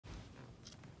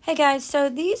Hey guys, so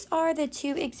these are the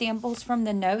two examples from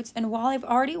the notes, and while I've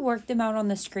already worked them out on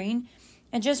the screen,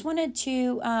 I just wanted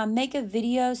to make a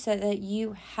video so that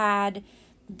you had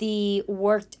the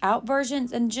worked out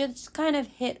versions and just kind of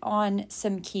hit on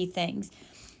some key things.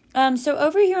 So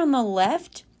over here on the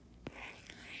left,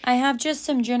 I have just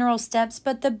some general steps,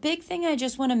 but the big thing I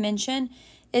just want to mention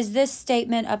is this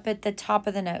statement up at the top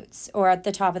of the notes or at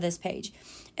the top of this page.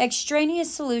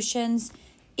 Extraneous solutions,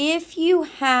 if you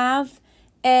have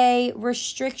a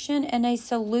restriction and a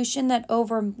solution that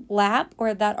overlap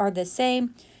or that are the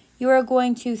same, you are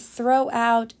going to throw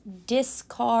out,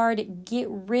 discard, get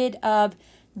rid of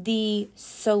the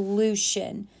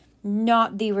solution,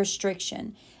 not the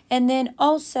restriction. And then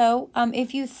also,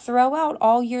 if you throw out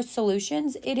all your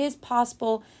solutions, it is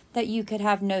possible that you could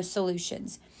have no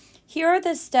solutions. Here are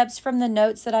the steps from the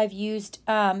notes that I've used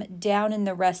down in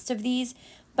the rest of these,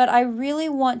 but I really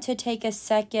want to take a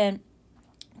second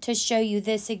to show you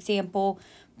this example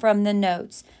from the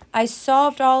notes. I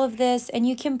solved all of this, and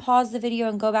you can pause the video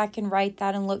and go back and write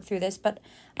that and look through this, but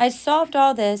I solved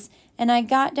all this, and I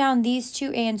got down these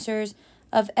two answers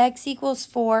of x equals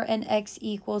 4 and x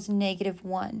equals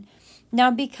 -1. Now,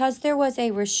 because there was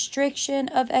a restriction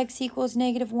of x equals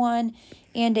 -1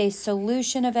 and a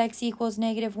solution of x equals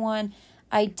 -1,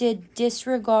 I did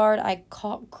disregard, I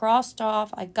crossed off,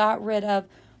 I got rid of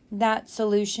that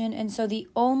solution, and so the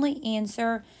only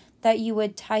answer that you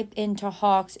would type into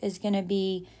Hawks is going to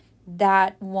be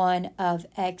that one of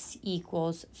x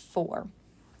equals 4.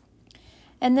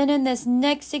 And then in this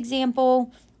next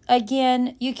example,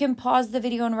 again, you can pause the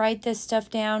video and write this stuff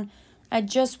down. I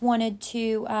just wanted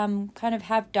to kind of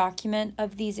have document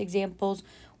of these examples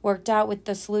worked out with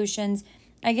the solutions.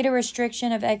 I get a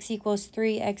restriction of x equals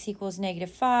 3, x equals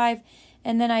 -5,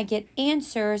 and then I get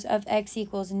answers of x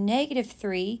equals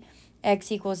 -3,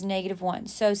 x equals -1.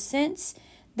 So since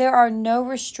there are no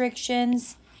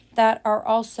restrictions that are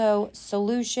also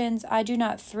solutions, I do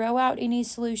not throw out any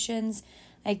solutions.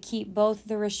 I keep both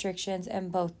the restrictions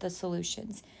and both the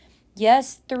solutions.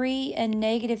 Yes, 3 and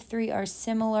 -3 are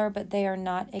similar, but they are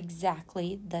not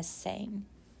exactly the same.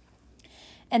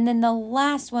 And then the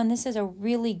last one, this is a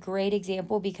really great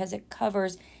example because it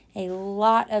covers a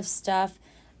lot of stuff.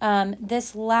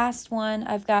 This last one,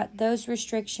 I've got those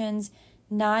restrictions,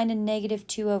 9 and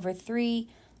 -2/3,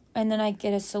 and then I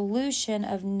get a solution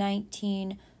of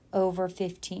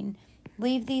 19/15.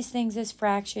 Leave these things as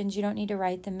fractions. You don't need to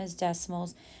write them as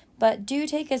decimals. But do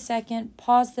take a second,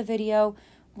 pause the video,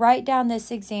 write down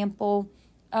this example.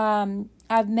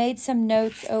 I've made some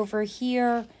notes over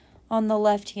here on the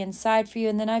left-hand side for you,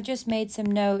 and then I've just made some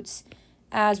notes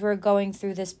as we're going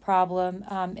through this problem.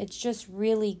 It's just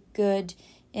really good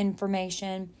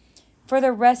information. For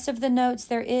the rest of the notes,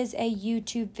 there is a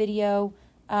YouTube video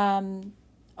on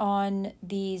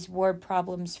these word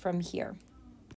problems from here.